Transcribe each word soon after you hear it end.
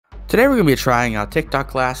Today we're going to be trying out Tik Tok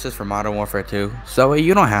classes for Modern Warfare 2, so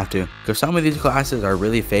you don't have to, because some of these classes are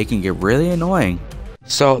really fake and get really annoying.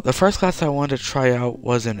 So the first class I wanted to try out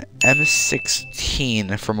was an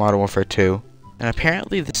M16 for Modern Warfare 2, and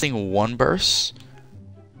apparently this thing one bursts.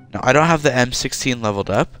 Now I don't have the M16 leveled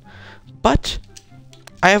up, but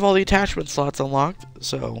I have all the attachment slots unlocked,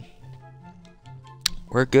 so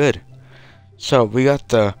we're good. So we got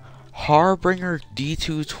the Harbinger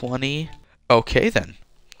D220. Okay then.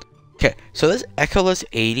 Okay, so this Echoless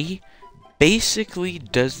 80 basically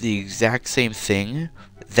does the exact same thing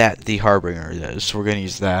that the Harbinger does, so we're going to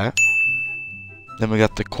use that. Then we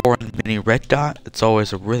got the Corin Mini Red Dot. It's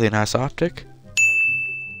always a really nice optic.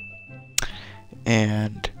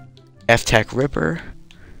 And F-Tac Ripper.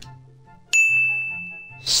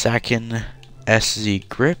 Sakin SZ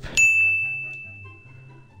Grip.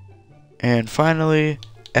 And finally,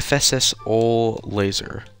 FSS Ol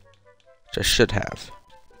Laser, which I should have.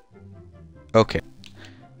 Okay,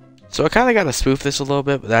 so I kind of got to spoof this a little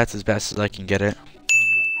bit, but that's as best as I can get it.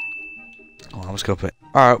 Oh, I'm just gonna put.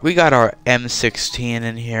 Alright, we got our M16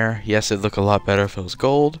 in here. Yes, it'd look a lot better if it was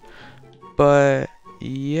gold, but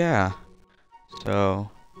yeah.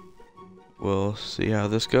 So we'll see how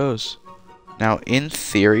this goes. Now, in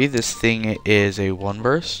theory, this thing is a one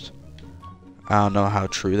burst. I don't know how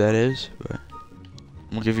true that is, but I'm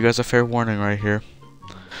gonna give you guys a fair warning right here.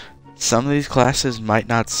 Some of these classes might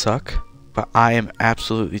not suck, but I am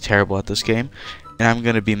absolutely terrible at this game, and I'm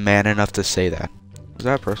gonna be man enough to say that. Was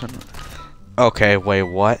that a person? Okay, wait,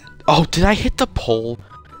 what? Oh, did I hit the pole?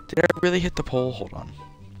 Did I really hit the pole? Hold on.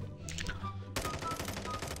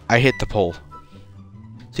 I hit the pole.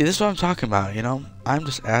 See, this is what I'm talking about, you know? I'm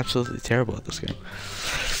just absolutely terrible at this game.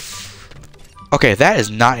 Okay, that is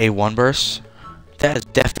not a one burst. That is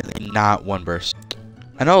definitely not one burst.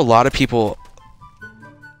 I know a lot of people...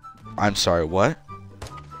 I'm sorry, what?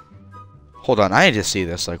 Hold on, I need to see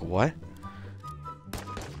this. Like, what?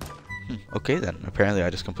 Okay, then. Apparently, I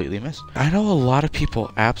just completely missed. I know a lot of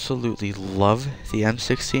people absolutely love the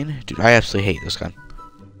M16. Dude, I absolutely hate this gun.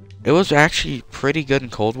 It was actually pretty good in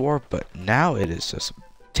Cold War, but now it is just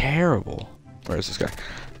terrible. Where is this guy?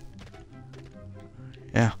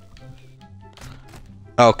 Yeah.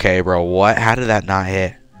 Okay, bro. What? How did that not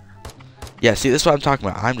hit? Yeah, see, this is what I'm talking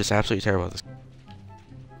about. I'm just absolutely terrible at this.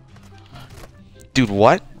 Dude,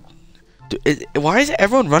 what? Dude, why is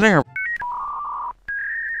everyone running around?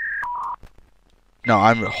 No,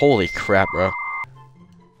 holy crap, bro.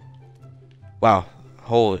 Wow.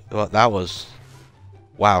 Holy, well, that was,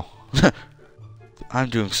 wow.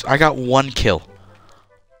 I got one kill.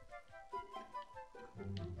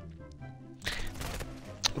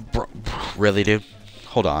 Bro, really, dude?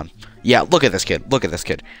 Hold on. Yeah, look at this kid. Look at this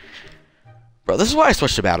kid. Bro, this is why I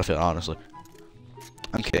switched to Battlefield, honestly.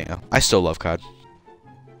 I'm kidding, though. I still love COD.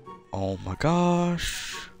 Oh my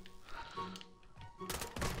gosh.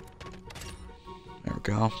 There we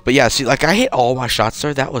go. But yeah, see, like, I hit all my shots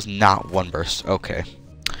there. That was not one burst. Okay.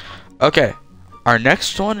 Okay. Our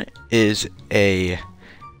next one is a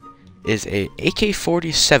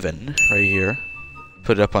AK-47 right here.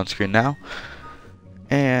 Put it up on screen now.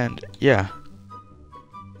 And yeah.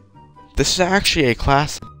 This is actually a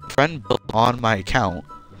class a friend built on my account,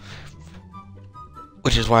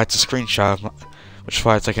 which is why it's a screenshot of which is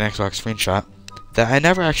why it's like an Xbox screenshot that I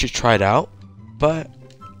never actually tried out. But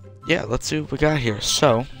yeah, let's see what we got here.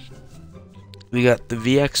 So we got the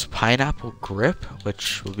VX Pineapple Grip,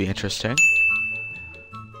 which will be interesting.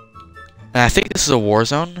 And I think this is a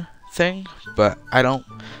Warzone thing, but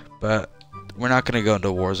we're not gonna go into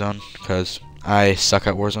Warzone because I suck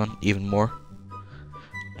at Warzone even more,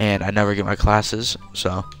 and I never get my classes.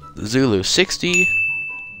 So the Zulu 60,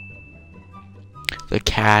 the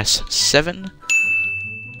CAS 7,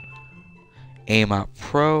 Aim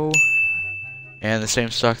Pro, and the same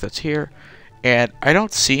stock that's here. And I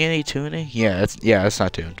don't see any tuning. Yeah, it's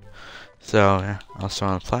not tuned. So yeah, also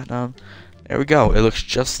on platinum. There we go. It looks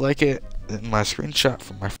just like it in my screenshot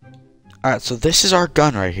from my. All right, so this is our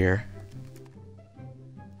gun right here.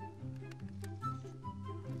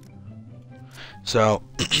 So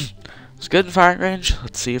it's good in firing range.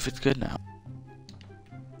 Let's see if it's good now.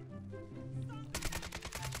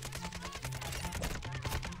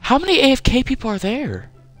 How many AFK people are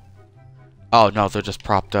there? Oh no, they're just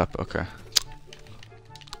propped up. Okay.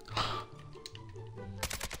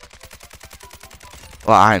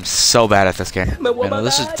 Well, I'm so bad at this game. Man,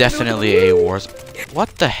 this is definitely a Warzone. What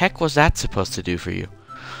the heck was that supposed to do for you?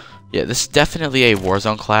 Yeah, this is definitely a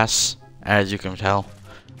Warzone class, as you can tell.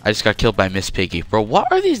 I just got killed by Miss Piggy. Bro,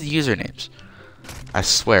 what are these usernames? I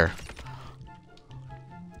swear.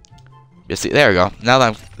 You see, there we go. Now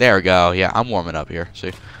that there we go. Yeah, I'm warming up here.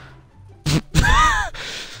 See,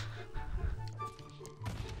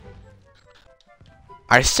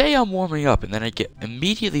 I say I'm warming up and then I get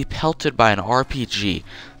immediately pelted by an RPG.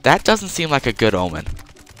 That doesn't seem like a good omen.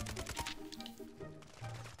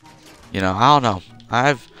 You know, I don't know.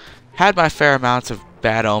 I've had my fair amounts of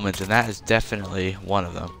bad omens, and that is definitely one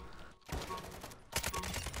of them.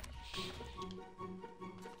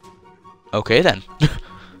 Okay then.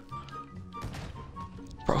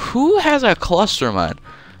 Bro, who has a cluster mine?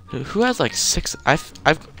 Who has like 6?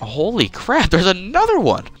 Holy crap! There's another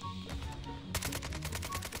one.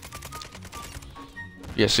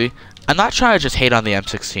 Yeah, see, I'm not trying to just hate on the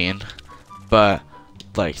M16, but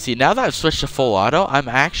like, see, now that I've switched to full auto, I'm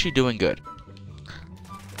actually doing good.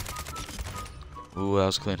 Ooh, that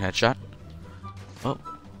was a clean headshot. Oh.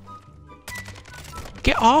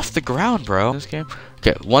 Get off the ground, bro. This game.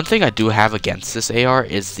 Okay, one thing I do have against this AR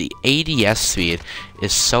is the ADS speed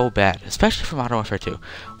is so bad, especially for Modern Warfare 2.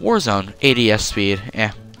 Warzone, ADS speed,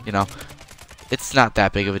 you know, it's not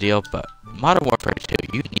that big of a deal, but Modern Warfare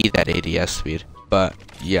 2, you need that ADS speed. But,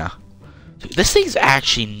 yeah. This thing's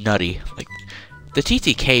actually nutty. Like, the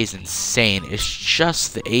TTK is insane. It's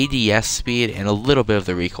just the ADS speed and a little bit of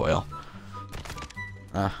the recoil.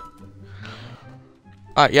 Alright,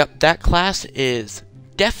 yep, that class is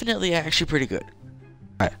definitely actually pretty good.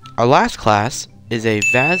 Alright, our last class is a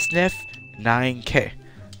Vaznev 9K.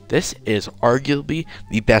 This is arguably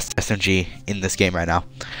the best SMG in this game right now.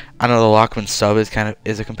 I know the Lockman sub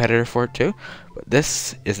is a competitor for it too, but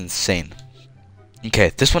this is insane.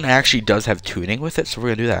 Okay, this one actually does have tuning with it, so we're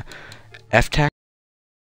gonna do that. F-Tac.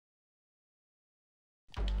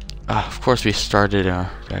 Of course we started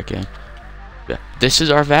that game. Yeah, this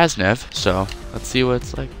is our Vaznev, so let's see what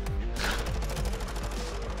it's like.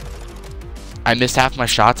 I missed half my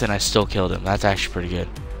shots and I still killed him. That's actually pretty good.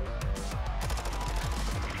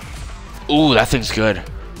 Ooh, that thing's good.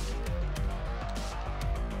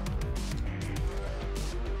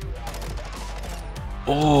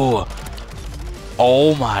 Oh.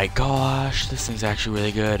 Oh my gosh, this thing's actually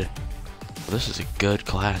really good. This is a good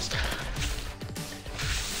class.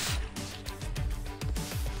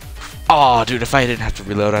 Oh, dude, if I didn't have to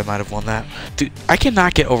reload, I might have won that. Dude, I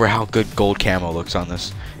cannot get over how good gold camo looks on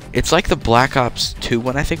this. It's like the Black Ops 2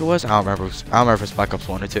 one, I think it was. I don't remember if it's Black Ops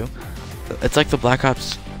 1 or 2. It's like the Black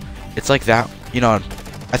Ops. It's like that. You know,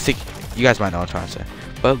 I think you guys might know what I'm trying to say.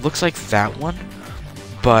 But it looks like that one,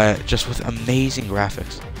 but just with amazing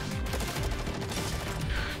graphics.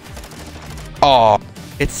 Oh,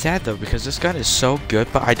 it's sad though because this gun is so good,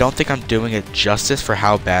 but I don't think I'm doing it justice for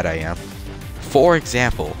how bad I am. For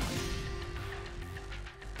example,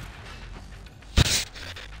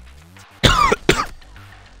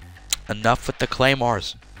 enough with the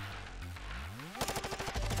claymores.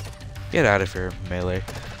 Get out of here, melee.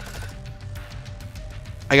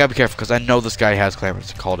 I gotta be careful because I know this guy has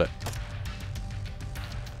claymores. I called it.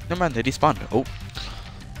 Never mind, they despawned. Oh.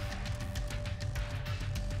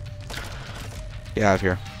 Get out of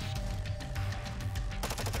here.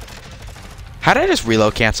 How did I just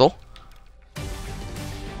reload cancel?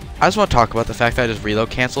 I just want to talk about the fact that I just reload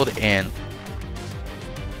canceled in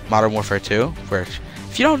Modern Warfare 2, which,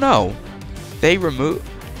 if you don't know, they removed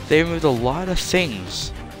a lot of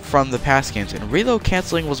things from the past games, and reload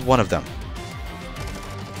canceling was one of them.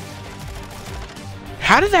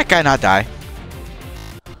 How did that guy not die?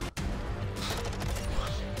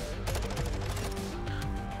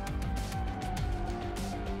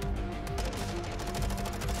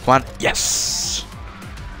 Come on, yes!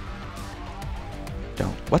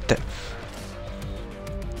 Don't, what the?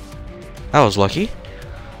 That was lucky.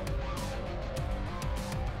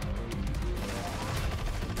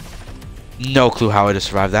 No clue how I just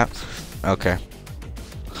survived that. Okay.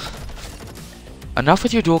 Enough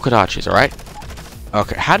with your dual Kodachis, alright?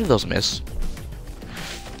 Okay, how did those miss?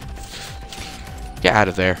 Get out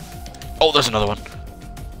of there. Oh, there's another one.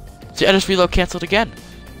 See, I just reload canceled again.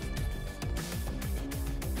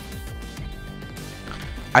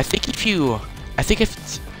 I think if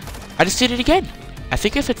it's, I just did it again. I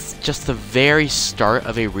think if it's just the very start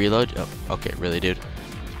of a reload, oh, okay, really, dude.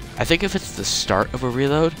 I think if it's the start of a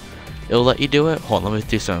reload, it'll let you do it. Hold on, let me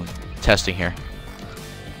do some testing here.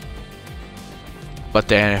 But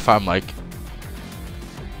then if I'm like,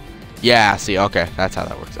 yeah, see, okay, that's how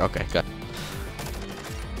that works. Okay, good.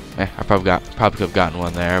 I probably could have gotten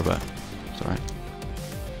one there, but it's alright.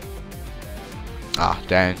 Ah,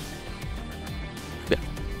 dang.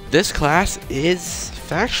 This class is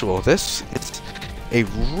factual. This is a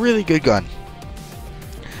really good gun.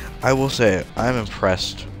 I will say, I'm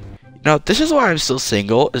impressed. Now, this is why I'm still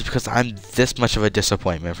single, is because I'm this much of a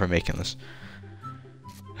disappointment for making this.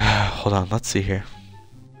 Hold on, let's see here.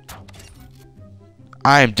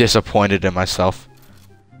 I am disappointed in myself.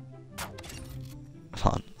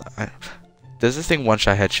 Does this thing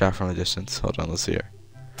one-shot headshot from a distance? Hold on, let's see here.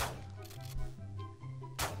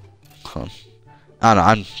 Hold on. I don't know,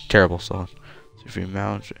 I'm terrible, so hold on. So if you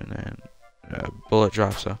mount and then bullet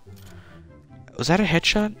drop, so. Was that a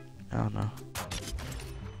headshot? I don't know.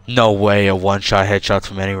 No way a one-shot headshot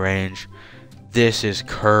from any range. This is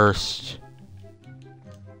cursed.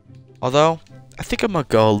 Although, I think I'm gonna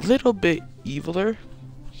go a little bit eviler.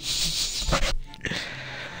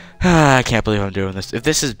 I can't believe I'm doing this. If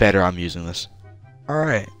this is better, I'm using this.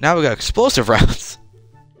 Alright, now we got explosive rounds.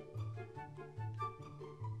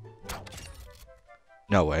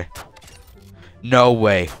 No way. No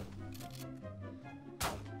way.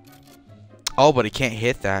 Oh, but he can't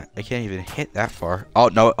hit that. I can't even hit that far. Oh,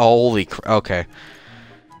 no. Holy crap. Okay.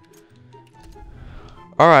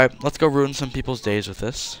 Alright, let's go ruin some people's days with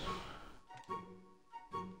this.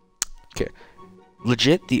 Okay.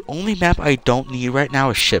 Legit, the only map I don't need right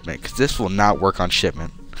now is Shipment, because this will not work on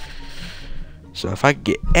Shipment. So if I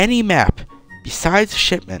get any map besides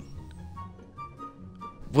Shipment,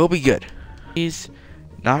 we'll be good. Please,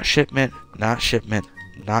 not Shipment, not Shipment,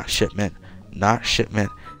 not Shipment, not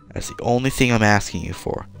Shipment. That's the only thing I'm asking you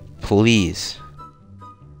for. Please.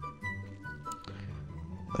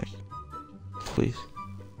 Like, please.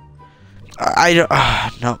 I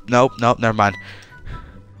don't. Nope, never mind.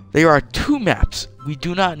 There are 2 maps we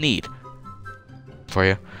do not need for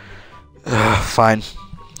you. Fine.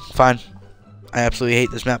 Fine. I absolutely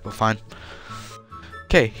hate this map, but fine.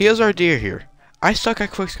 Okay, here's our deer here. I suck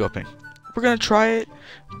at quickscoping. We're gonna try it,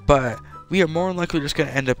 but we are more than likely just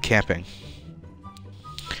gonna end up camping.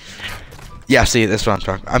 Yeah, see, that's what I'm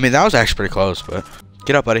talking about. I mean, that was actually pretty close, but...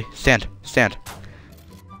 Get up, buddy. Stand. Stand.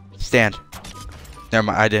 Stand. Never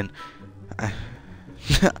mind, I didn't.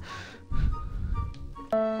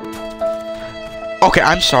 Okay,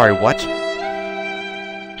 I'm sorry, what?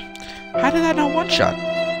 How did that not one-shot?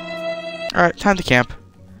 Alright, time to camp.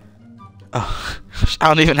 Oh, I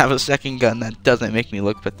don't even have a second gun. That doesn't make me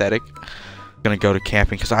look pathetic. I'm gonna go to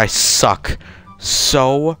camping because I suck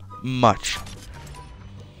so much.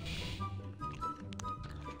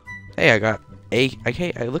 Hey, I got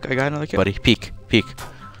look, I got another kill. Buddy, peek.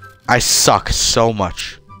 I suck so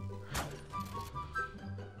much.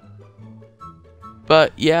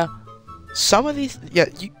 But yeah, some of these,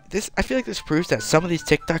 I feel like this proves that some of these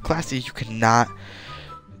TikTok classes you cannot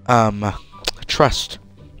trust.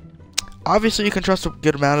 Obviously, you can trust a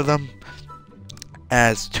good amount of them,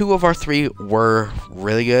 as 2 of our 3 were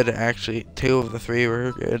really good. Actually, 2 of the 3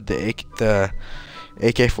 were good. The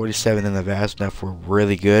AK-47 and the VASNF were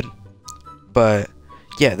really good. But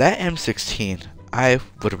yeah, that M16, I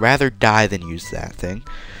would rather die than use that thing.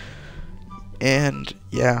 And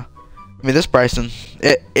yeah, I mean, this Bryson,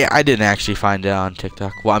 I didn't actually find it on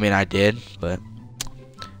TikTok. Well, I mean, I did, but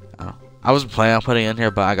I wasn't planning on putting it in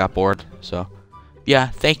here, but I got bored. So yeah,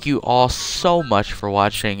 thank you all so much for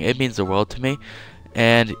watching. It means the world to me.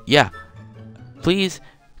 And yeah, please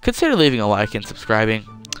consider leaving a like and subscribing.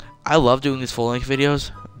 I love doing these full-length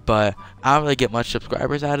videos, but I don't really get much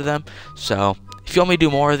subscribers out of them. So if you want me to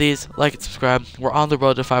do more of these, like and subscribe. We're on the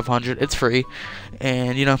road to 500. It's free,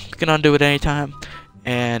 and you can undo it anytime.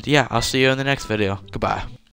 And yeah, I'll see you in the next video. Goodbye.